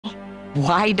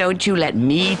Why don't you let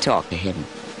me talk to him?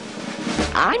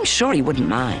 I'm sure he wouldn't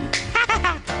mind.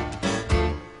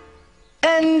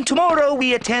 And tomorrow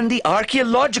we attend the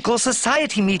Archaeological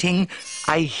Society meeting.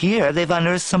 I hear they've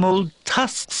unearthed some old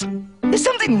tusks. Is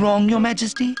something wrong, Your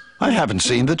Majesty? I haven't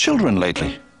seen the children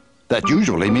lately. That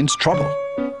usually means trouble.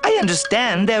 I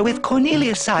understand they're with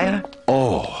Cornelius, sire.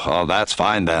 Oh, that's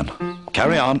fine then.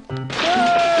 Carry on.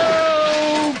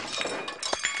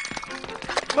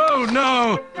 Oh,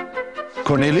 no!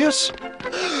 Cornelius?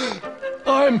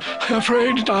 I'm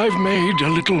afraid I've made a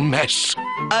little mess.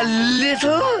 A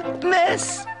little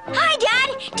mess? Hi,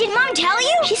 Dad! Did Mom tell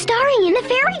you? She's starring in The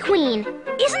Fairy Queen.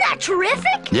 Isn't that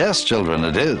terrific? Yes, children,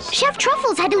 it is. Chef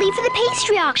Truffles had to leave for the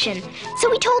pastry auction, so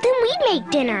we told him we'd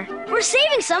make dinner. We're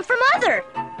saving some for Mother.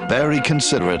 Very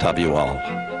considerate of you all.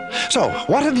 So,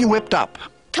 what have you whipped up?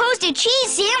 Toasted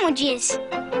cheese sandwiches.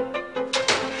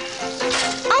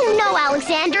 Oh no,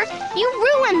 Alexander! You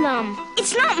ruined them!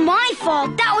 It's not my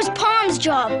fault. That was Pom's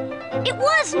job. It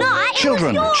was not.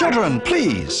 Children, it was yours. children,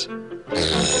 please.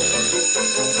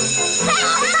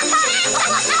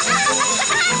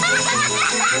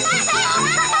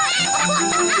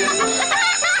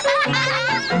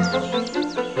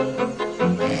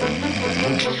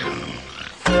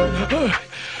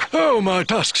 Oh, my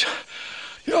tusks.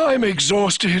 I'm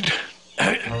exhausted.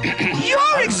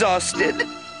 You're exhausted?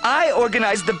 I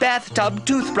organized the bathtub,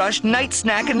 toothbrush, night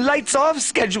snack, and lights off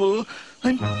schedule.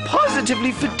 I'm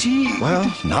positively fatigued.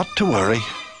 Well, not to worry.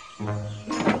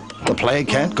 The play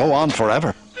can't go on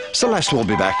forever. Celeste will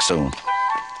be back soon.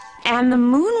 And the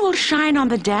moon will shine on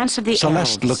the dance of the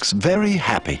Celeste elves. looks very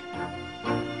happy.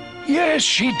 Yes,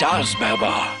 she does,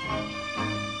 Babar.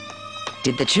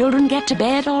 Did the children get to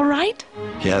bed all right?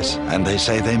 Yes, and they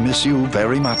say they miss you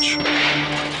very much.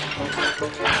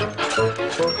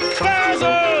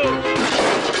 Basil!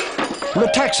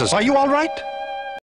 Texas, are you all right?